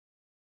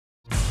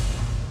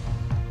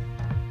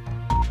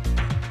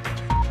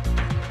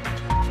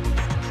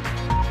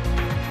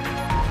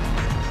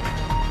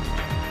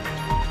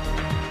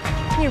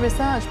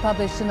research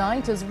published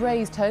tonight has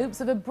raised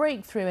hopes of a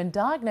breakthrough in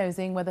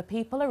diagnosing whether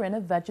people are in a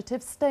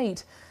vegetative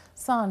state.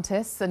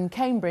 Scientists in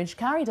Cambridge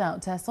carried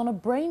out tests on a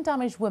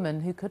brain-damaged woman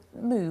who could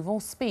move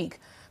or speak.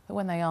 But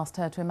when they asked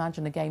her to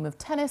imagine a game of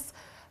tennis,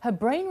 her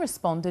brain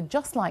responded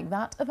just like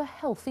that of a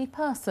healthy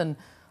person.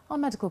 Our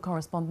medical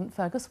correspondent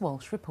Fergus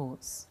Walsh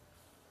reports.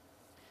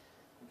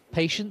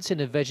 Patients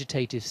in a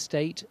vegetative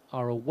state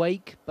are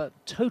awake but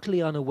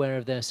totally unaware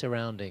of their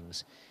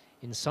surroundings.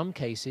 In some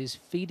cases,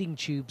 feeding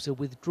tubes are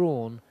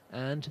withdrawn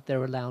and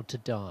they're allowed to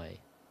die.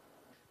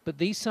 But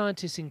these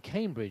scientists in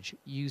Cambridge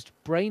used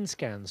brain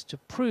scans to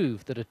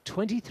prove that a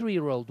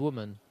 23-year-old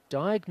woman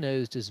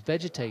diagnosed as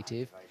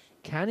vegetative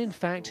can in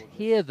fact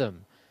hear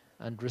them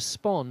and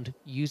respond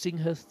using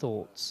her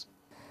thoughts.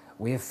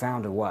 We have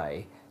found a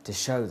way to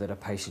show that a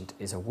patient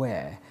is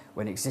aware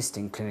when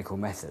existing clinical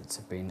methods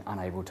have been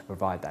unable to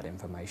provide that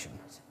information.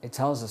 It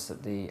tells us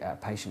that the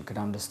patient could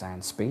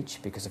understand speech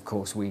because, of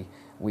course,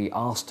 we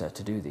asked her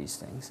to do these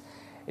things.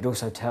 It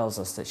also tells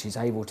us that she's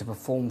able to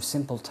perform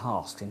simple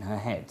tasks in her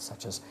head,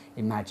 such as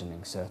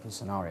imagining certain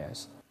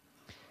scenarios.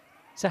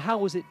 So how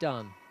was it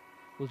done?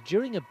 Well,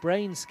 during a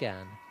brain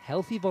scan,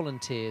 healthy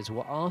volunteers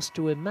were asked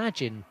to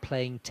imagine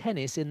playing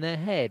tennis in their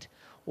head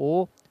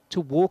or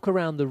to walk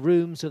around the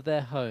rooms of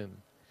their home.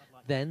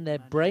 Then their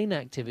brain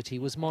activity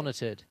was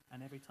monitored.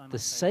 The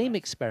same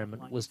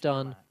experiment was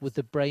done with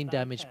the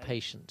brain-damaged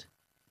patient.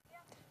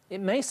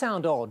 It may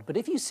sound odd, but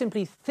if you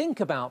simply think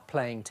about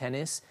playing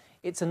tennis,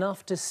 it's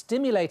enough to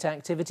stimulate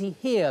activity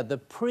here, the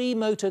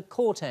premotor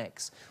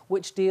cortex,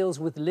 which deals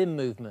with limb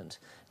movement.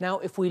 Now,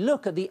 if we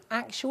look at the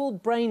actual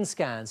brain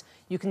scans,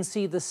 you can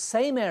see the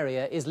same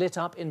area is lit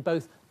up in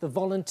both the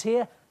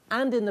volunteer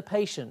and in the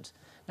patient.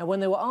 Now,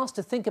 when they were asked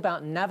to think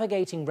about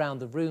navigating round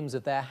the rooms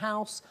of their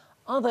house,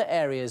 other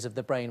areas of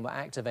the brain were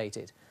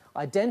activated,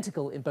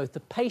 identical in both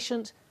the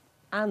patient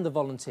and the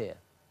volunteer.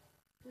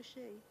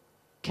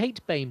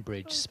 Kate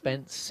Bainbridge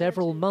spent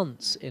several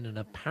months in an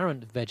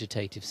apparent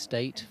vegetative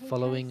state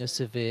following a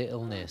severe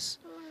illness.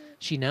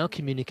 She now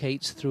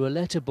communicates through a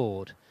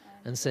letterboard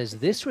and says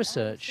this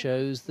research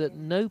shows that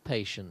no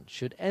patient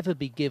should ever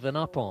be given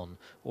up on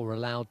or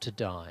allowed to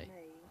die.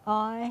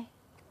 I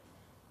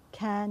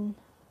can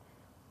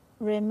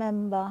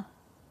remember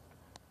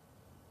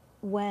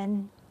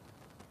when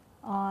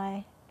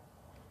I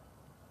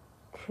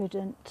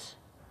couldn't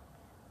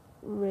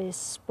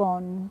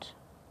respond.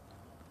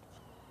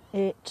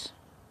 It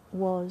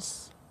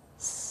was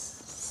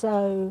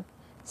so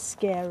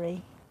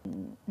scary.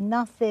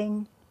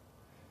 Nothing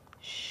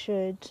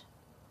should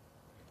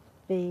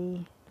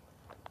be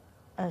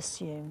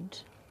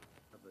assumed.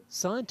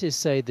 Scientists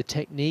say the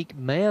technique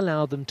may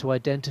allow them to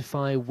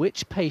identify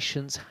which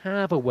patients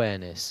have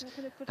awareness,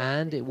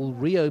 and it will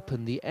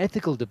reopen the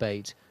ethical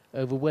debate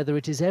over whether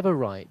it is ever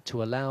right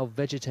to allow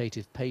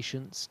vegetative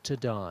patients to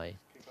die.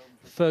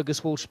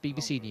 Fergus Walsh,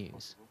 BBC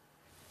News.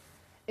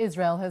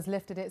 Israel has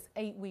lifted its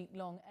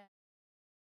 8-week-long